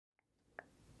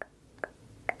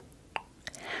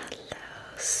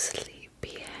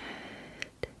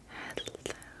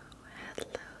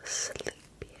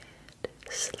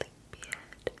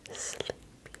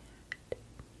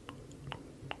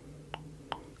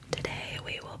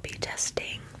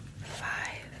testing 5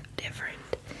 different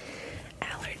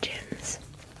allergens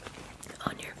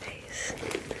on your face.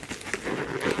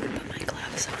 Put my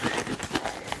gloves on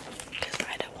because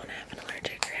I don't want to have an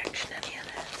allergic reaction to any of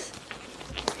this.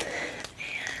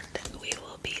 And we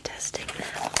will be testing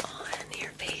them on your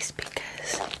face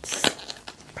because it's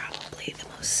probably the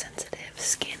most sensitive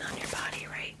skin on your body,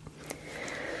 right?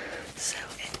 So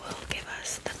it will give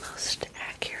us the most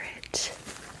accurate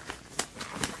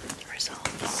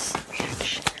results,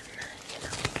 reaction,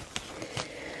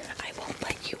 I won't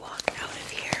let you walk out of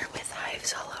here with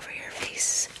hives all over your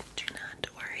face. Do not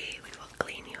worry, we will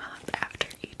clean you up after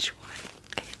each one,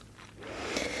 okay?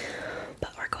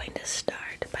 But we're going to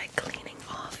start by cleaning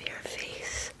off your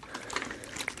face.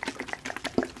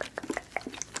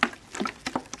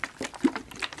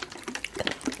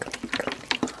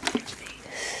 Cleaning off your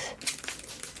face.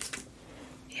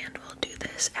 And we'll do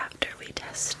this after we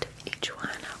test each one,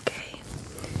 okay?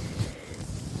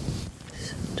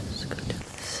 So just go to the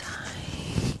side.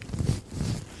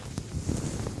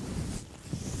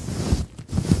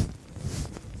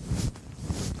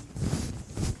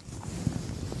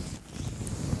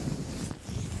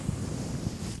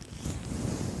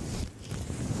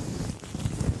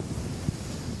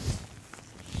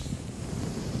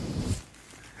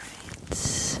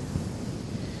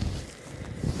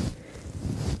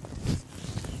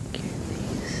 Make your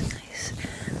face nice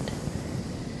and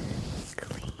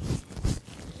clean.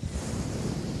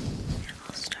 And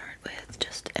I'll start with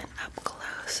just an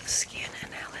up-close skin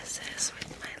analysis with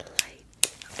my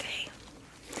light, okay?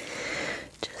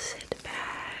 Just sit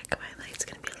back. My light's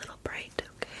gonna be a little bright,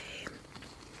 okay?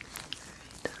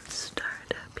 Alright, let's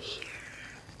start up here.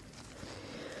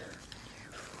 On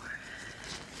your forehead.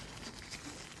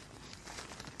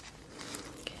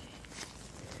 Okay.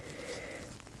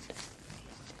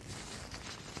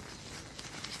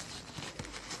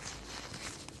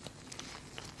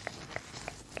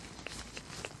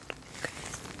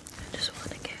 I just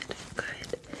want to get a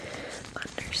good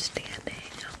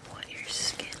understanding of what your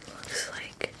skin looks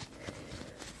like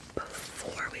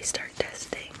before we start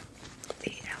testing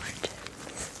the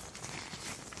allergens.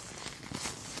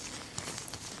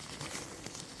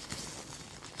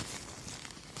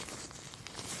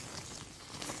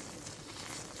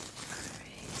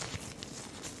 Alright.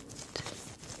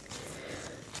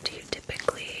 Do you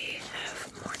typically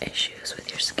have more issues with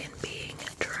your skin being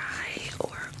dry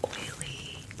or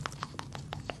oily?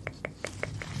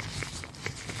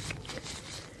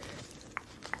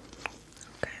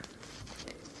 Okay.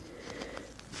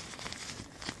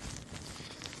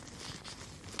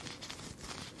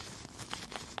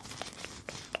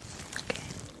 Okay.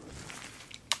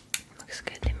 Looks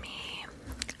good to me.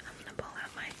 I'm gonna pull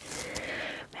out my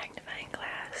magnifying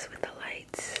glass with the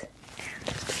lights and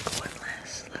just take one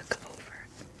last look over.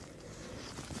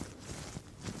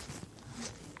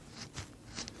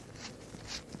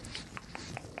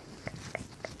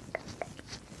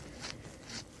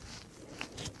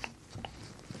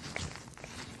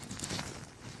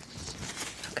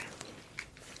 Okay.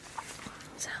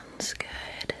 Sounds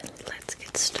good. Let's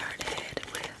get started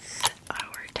with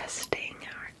our testing,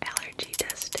 our allergy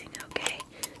testing, okay?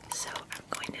 So I'm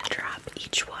going to drop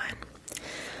each one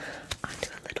onto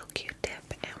a little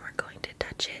Q-tip and we're going to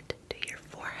touch it to your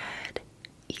forehead,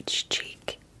 each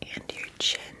cheek, and your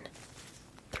chin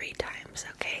 3 times,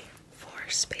 okay? 4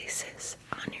 spaces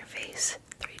on your face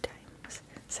 3 times.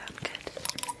 Sound good?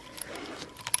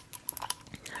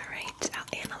 Alright,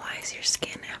 I'll analyze your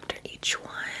skin after each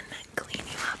one, clean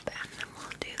you up, and then we'll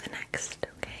do the next,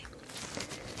 okay?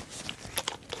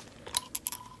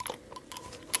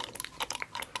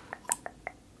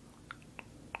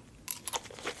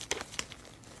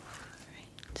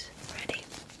 Alright, ready?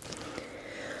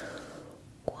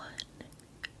 1,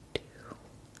 2,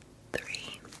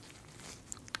 3.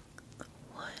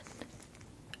 1,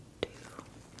 2,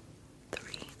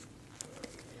 3.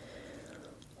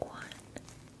 1,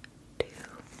 2,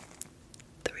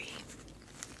 3.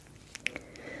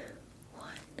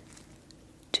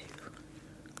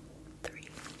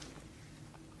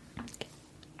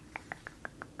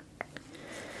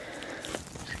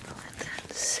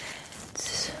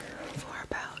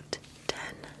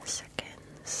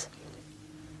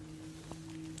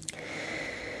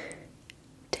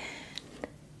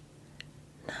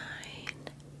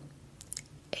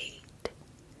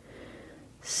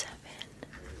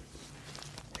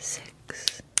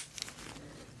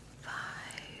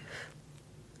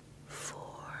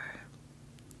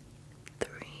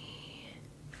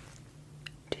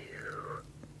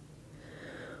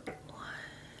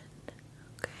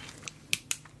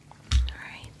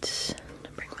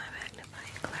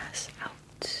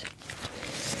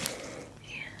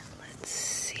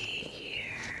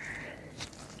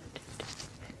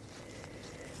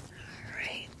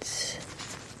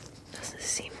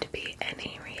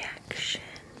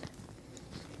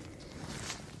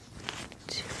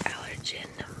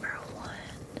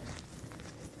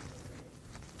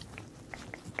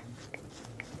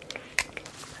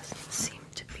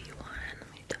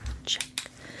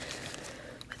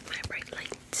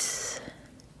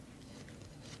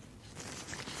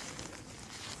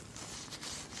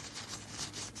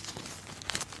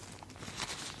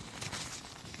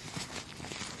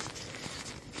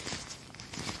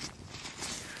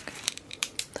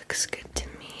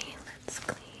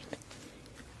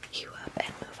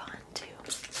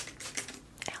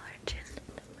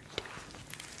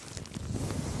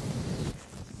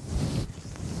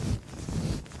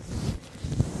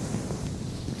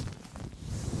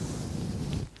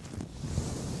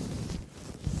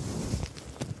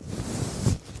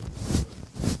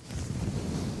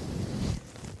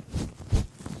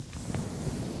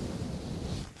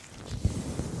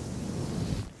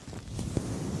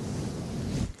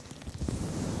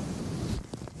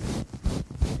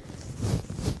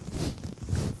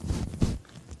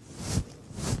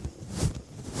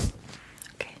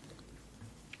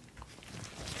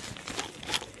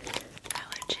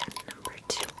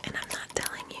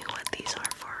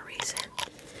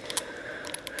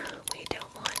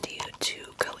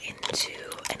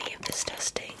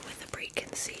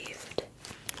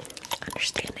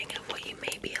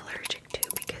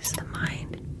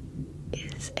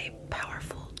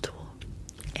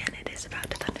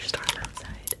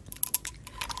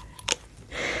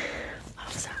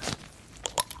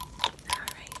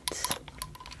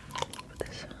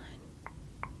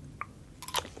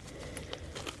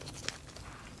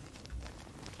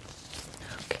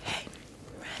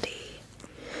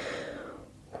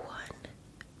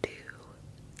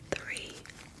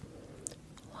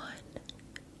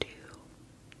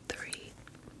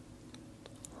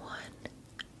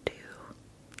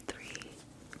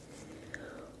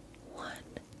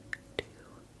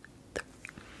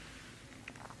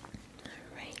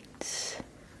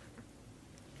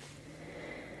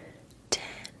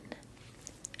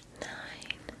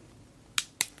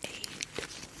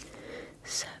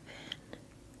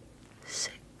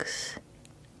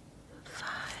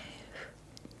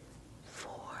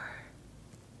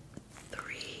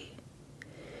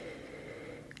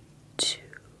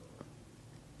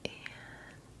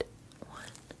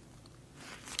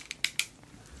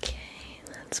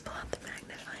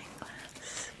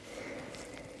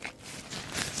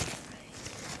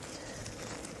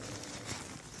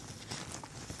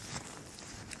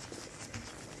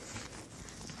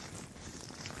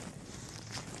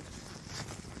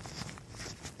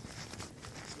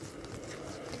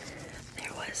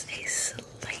 has a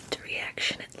slight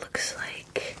reaction, it looks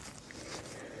like,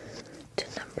 to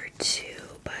number 2,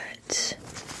 but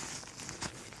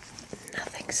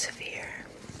nothing severe.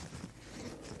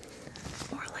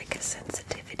 More like a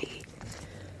sensitivity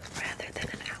rather than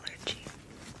an allergy.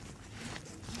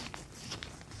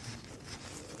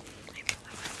 Maybe with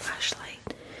my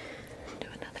flashlight, do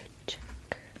another check.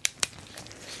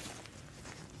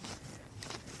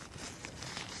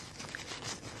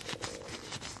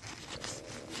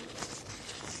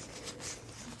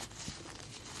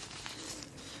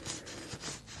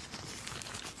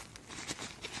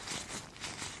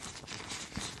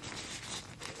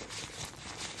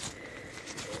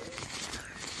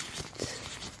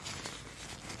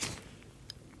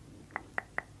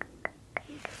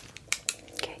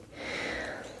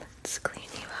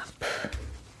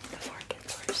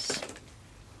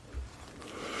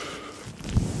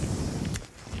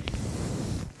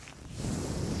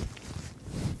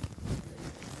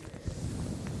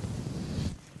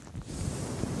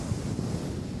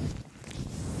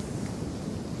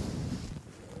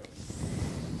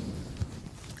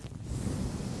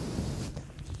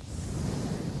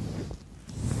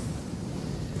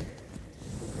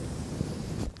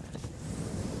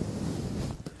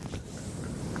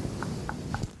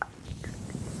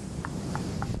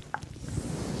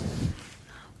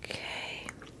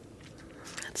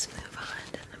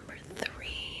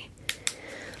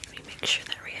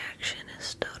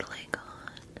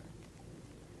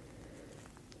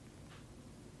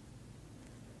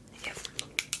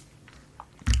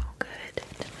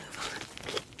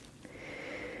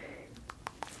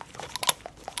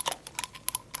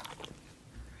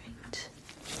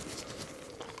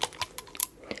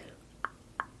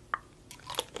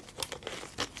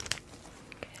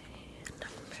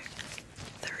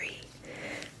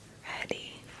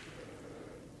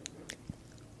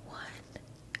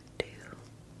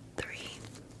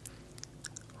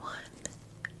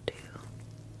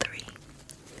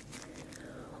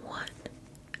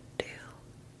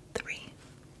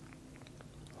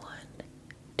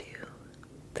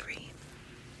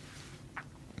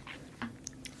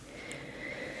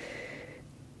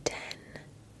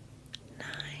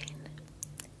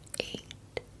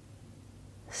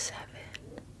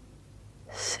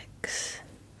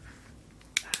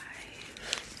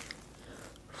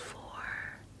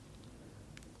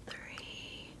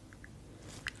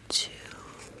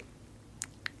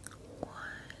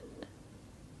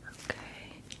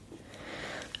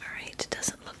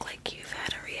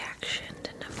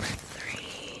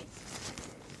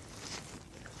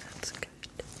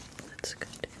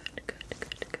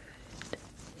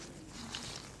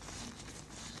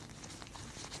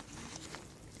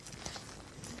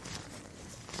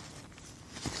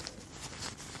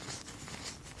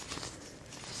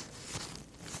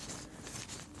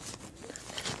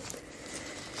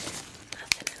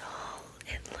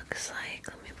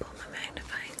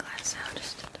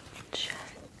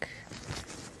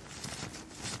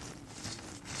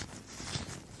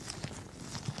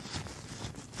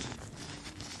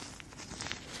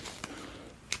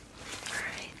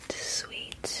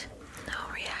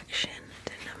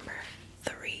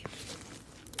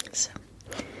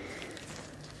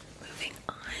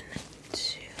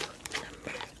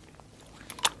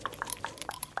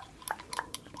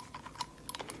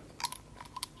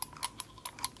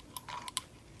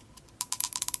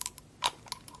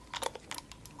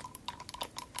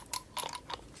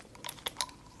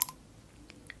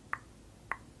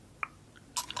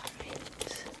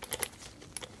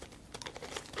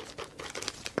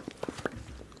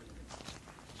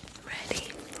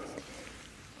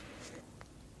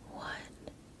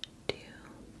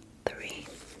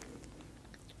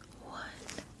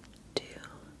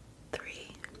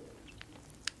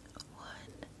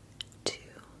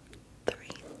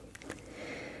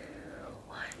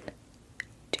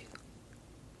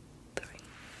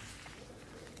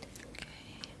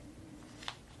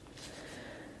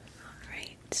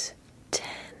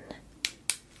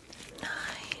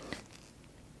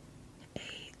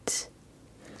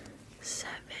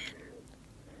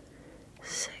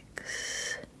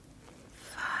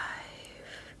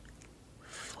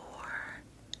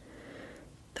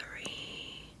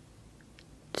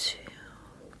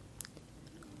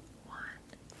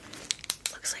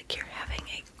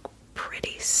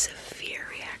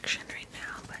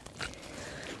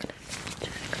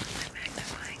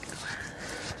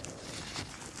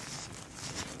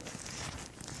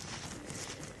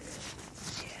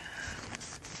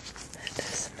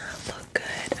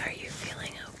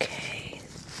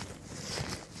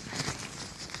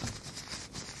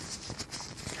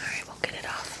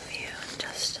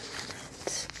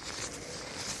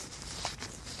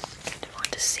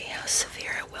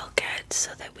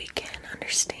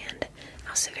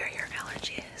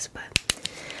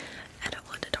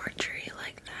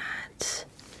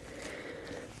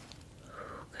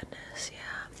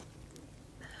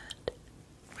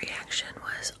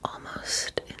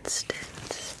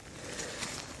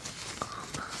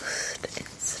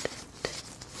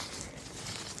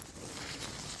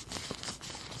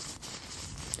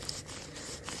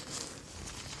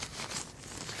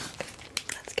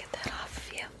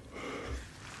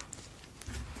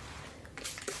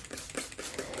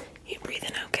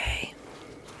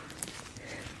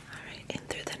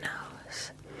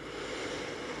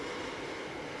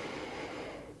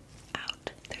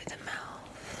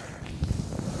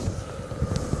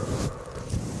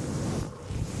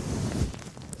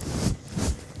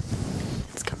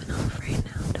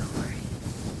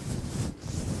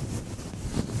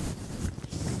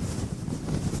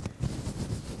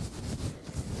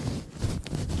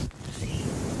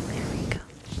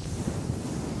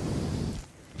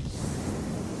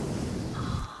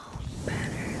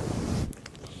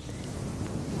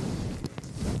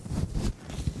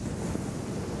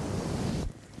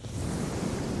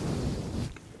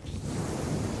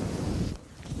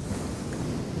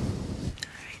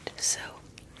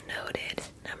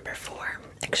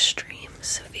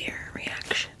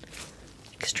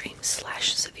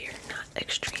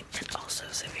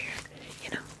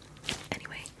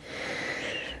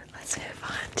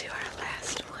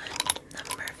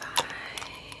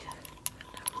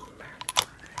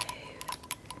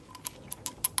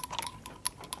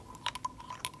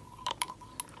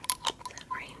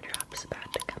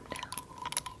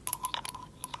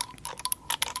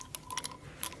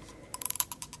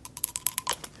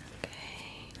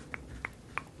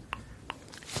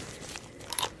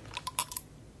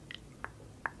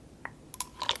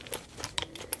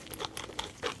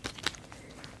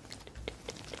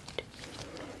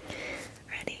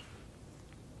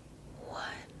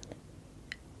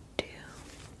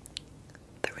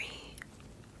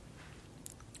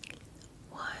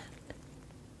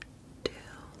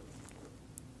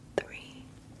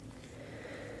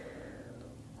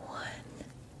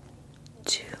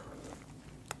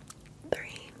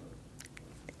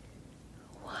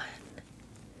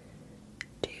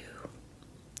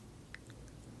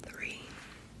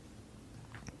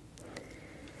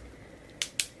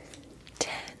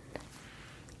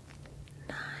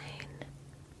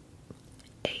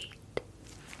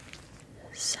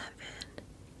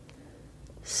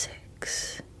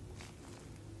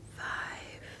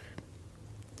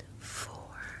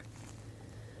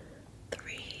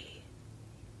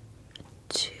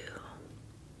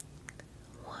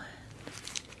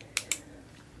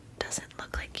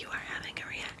 look like you are having a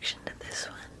reaction to this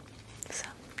one. So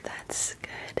that's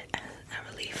good.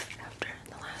 A relief after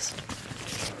the last one.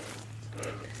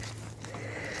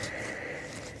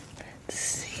 Let's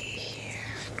see here.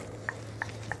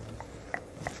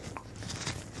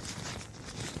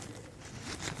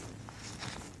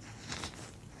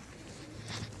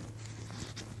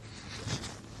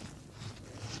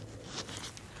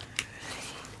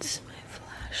 Alright, my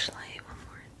flashlight one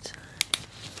more time.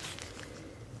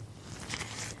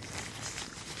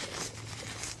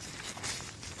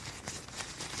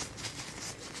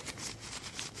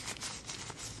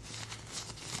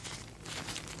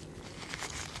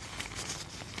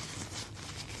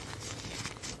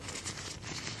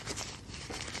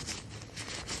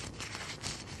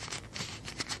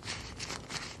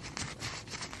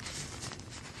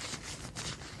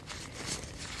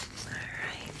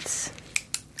 Alright,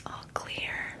 all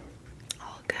clear,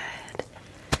 all good.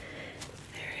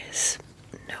 There is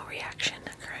no reaction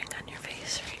occurring on your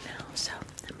face right now. So,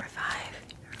 number 5,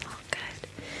 you're all good.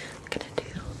 I'm gonna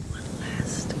do one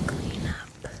last cleanup.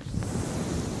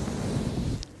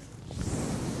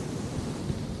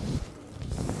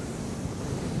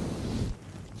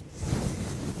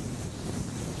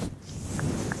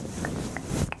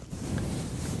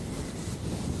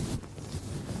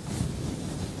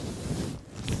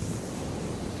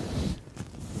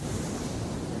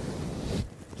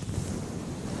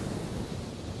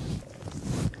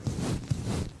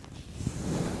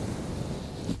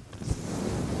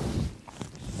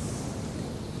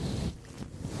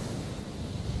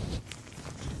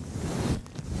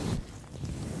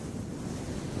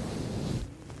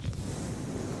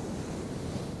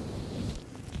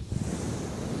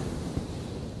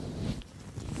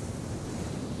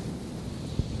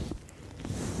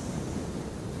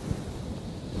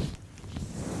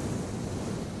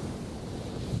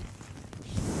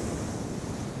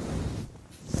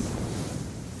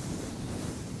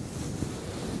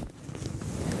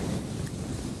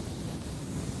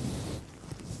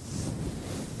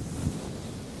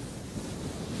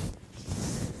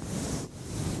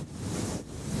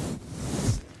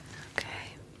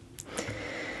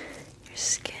 Your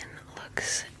skin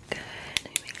looks good.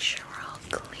 Let me make sure we're all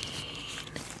clean.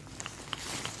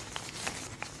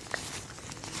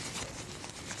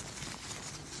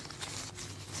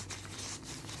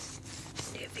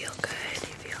 Do you feel good? Do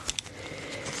you feel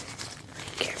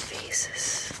like your face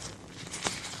is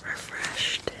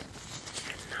refreshed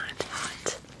and not hot?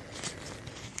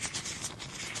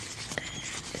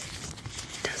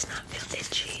 And does not feel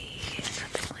itchy,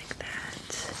 nothing like that.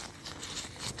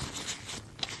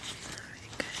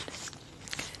 Alright, good.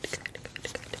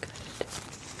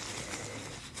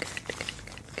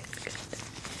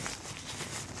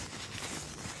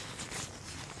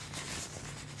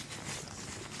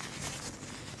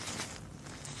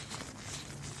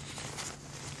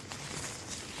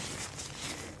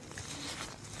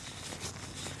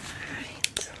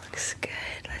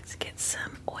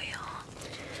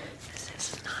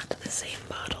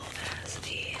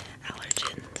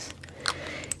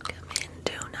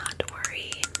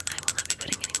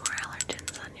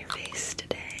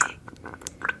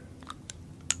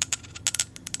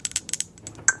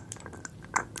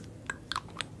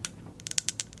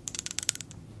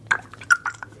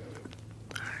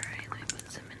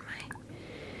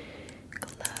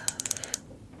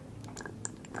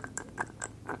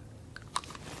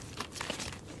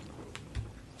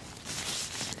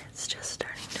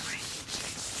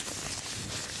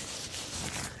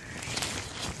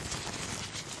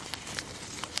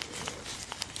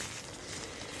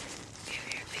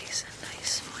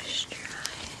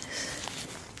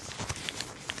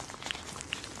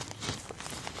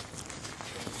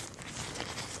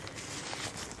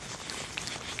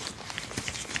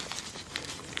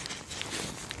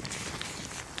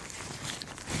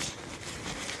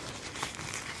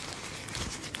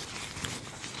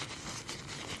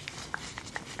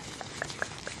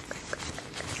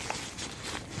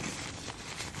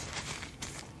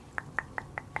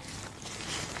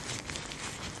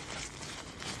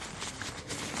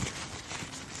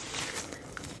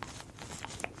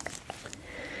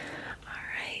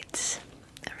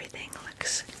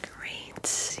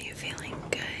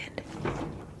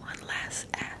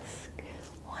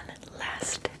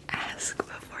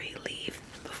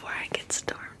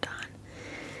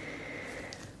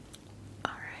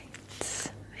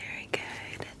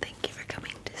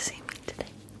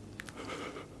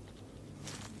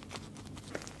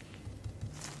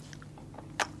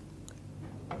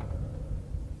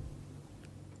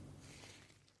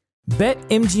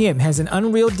 BetMGM has an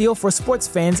unreal deal for sports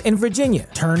fans in Virginia.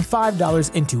 Turn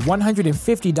 $5 into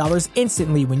 $150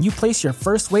 instantly when you place your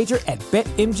first wager at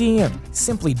BetMGM.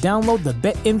 Simply download the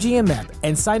BetMGM app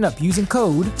and sign up using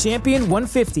code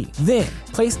Champion150. Then,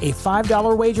 place a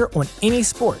 $5 wager on any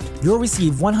sport. You'll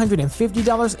receive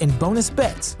 $150 in bonus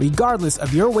bets, regardless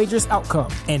of your wager's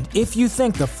outcome. And if you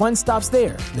think the fun stops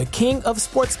there, the King of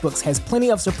Sportsbooks has plenty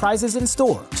of surprises in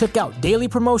store. Check out daily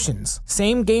promotions,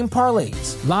 same-game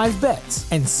parlays, live bets,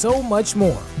 and so much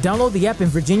more. Download the app in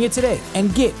Virginia today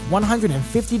and get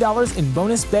 $150 in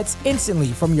bonus bets instantly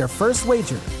from your first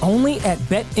wager. Only at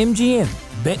BetMGM.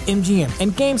 BetMGM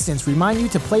and GameSense remind you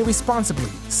to play responsibly.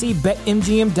 See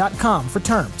BetMGM.com for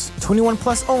terms. 21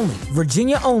 plus only.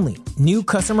 Virginia only. New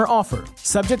customer offer.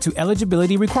 Subject to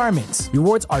eligibility requirements.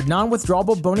 Rewards are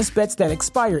non-withdrawable bonus bets that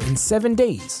expire in 7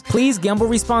 days. Please gamble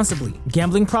responsibly.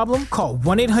 Gambling problem? Call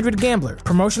 1-800-GAMBLER.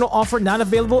 Promotional offer not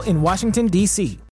available in Washington, D.C.